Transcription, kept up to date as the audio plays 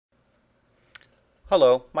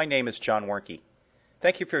Hello, my name is John Warnke.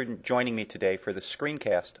 Thank you for joining me today for the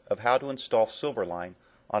screencast of how to install Silverline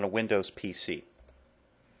on a Windows PC. I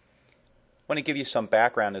want to give you some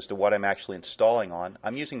background as to what I'm actually installing on.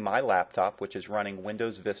 I'm using my laptop, which is running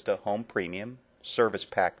Windows Vista Home Premium Service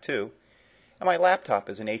Pack 2, and my laptop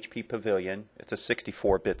is an HP Pavilion. It's a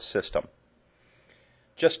 64-bit system.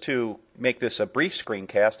 Just to make this a brief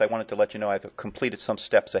screencast, I wanted to let you know I've completed some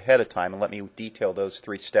steps ahead of time, and let me detail those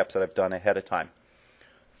 3 steps that I've done ahead of time.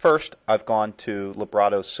 First, I've gone to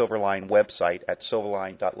Librado's Silverline website at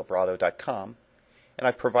silverline.librado.com, and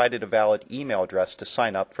I've provided a valid email address to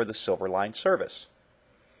sign up for the Silverline service.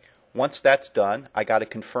 Once that's done, I got a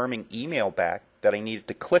confirming email back that I needed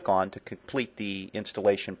to click on to complete the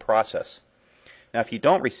installation process. Now, if you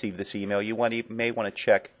don't receive this email, you may want to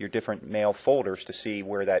check your different mail folders to see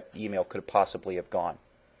where that email could possibly have gone.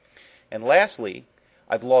 And lastly,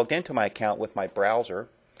 I've logged into my account with my browser,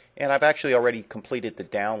 and I've actually already completed the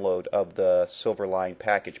download of the Silverline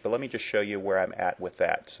package. But let me just show you where I'm at with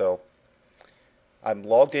that. So I'm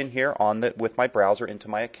logged in here with my browser into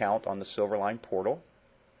my account on the Silverline portal.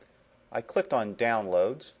 I clicked on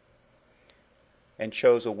Downloads and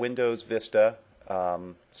chose a Windows Vista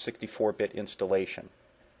 64-bit installation.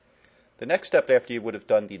 The next step after you would have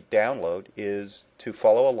done the download is to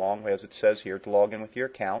follow along, as it says here, to log in with your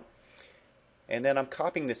account. And then I'm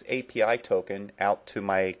copying this API token out to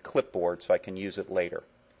my clipboard so I can use it later.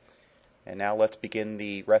 And now let's begin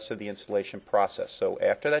the rest of the installation process. So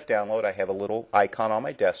after that download, I have a little icon on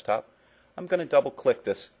my desktop. I'm going to double click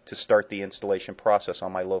this to start the installation process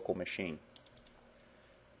on my local machine.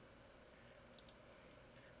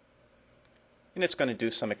 And it's going to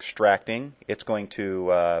do some extracting. It's going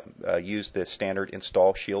to use the standard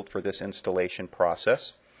install shield for this installation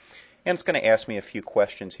process. And it's going to ask me a few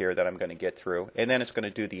questions here that I'm going to get through. And then it's going to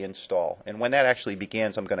do the install. And when that actually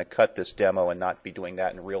begins, I'm going to cut this demo and not be doing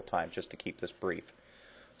that in real time, just to keep this brief.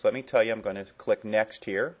 So let me tell you, I'm going to click Next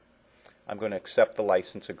here. I'm going to accept the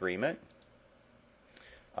license agreement.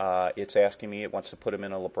 It's asking me, it wants to put them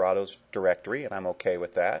in a Librado's directory, and I'm okay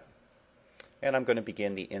with that. And I'm going to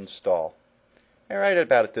begin the install. And right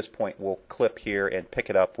about at this point, we'll clip here and pick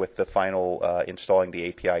it up with the final installing the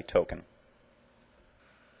API token.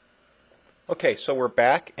 Okay, so we're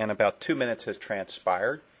back, and about 2 minutes has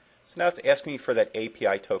transpired. So now it's asking me for that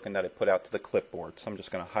API token that I put out to the clipboard. So I'm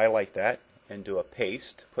just going to highlight that and do a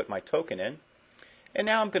paste, put my token in. And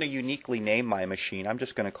now I'm going to uniquely name my machine. I'm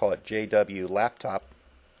just going to call it JW Laptop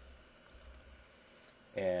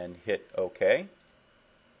and hit OK.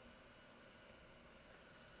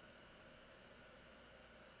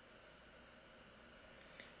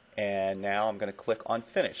 And now I'm going to click on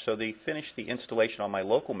Finish. So they finished the installation on my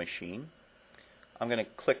local machine. I'm going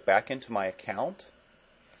to click back into my account.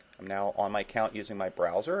 I'm now on my account using my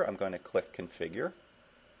browser. I'm going to click Configure.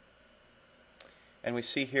 And we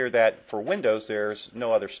see here that for Windows there's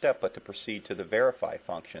no other step but to proceed to the Verify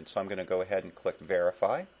function. So I'm going to go ahead and click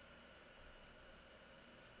Verify.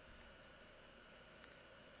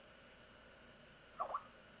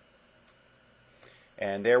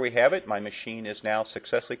 And there we have it. My machine is now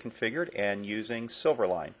successfully configured and using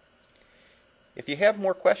Silverline. If you have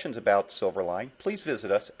more questions about Silverline, please visit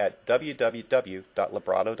us at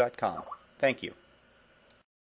www.librado.com. Thank you.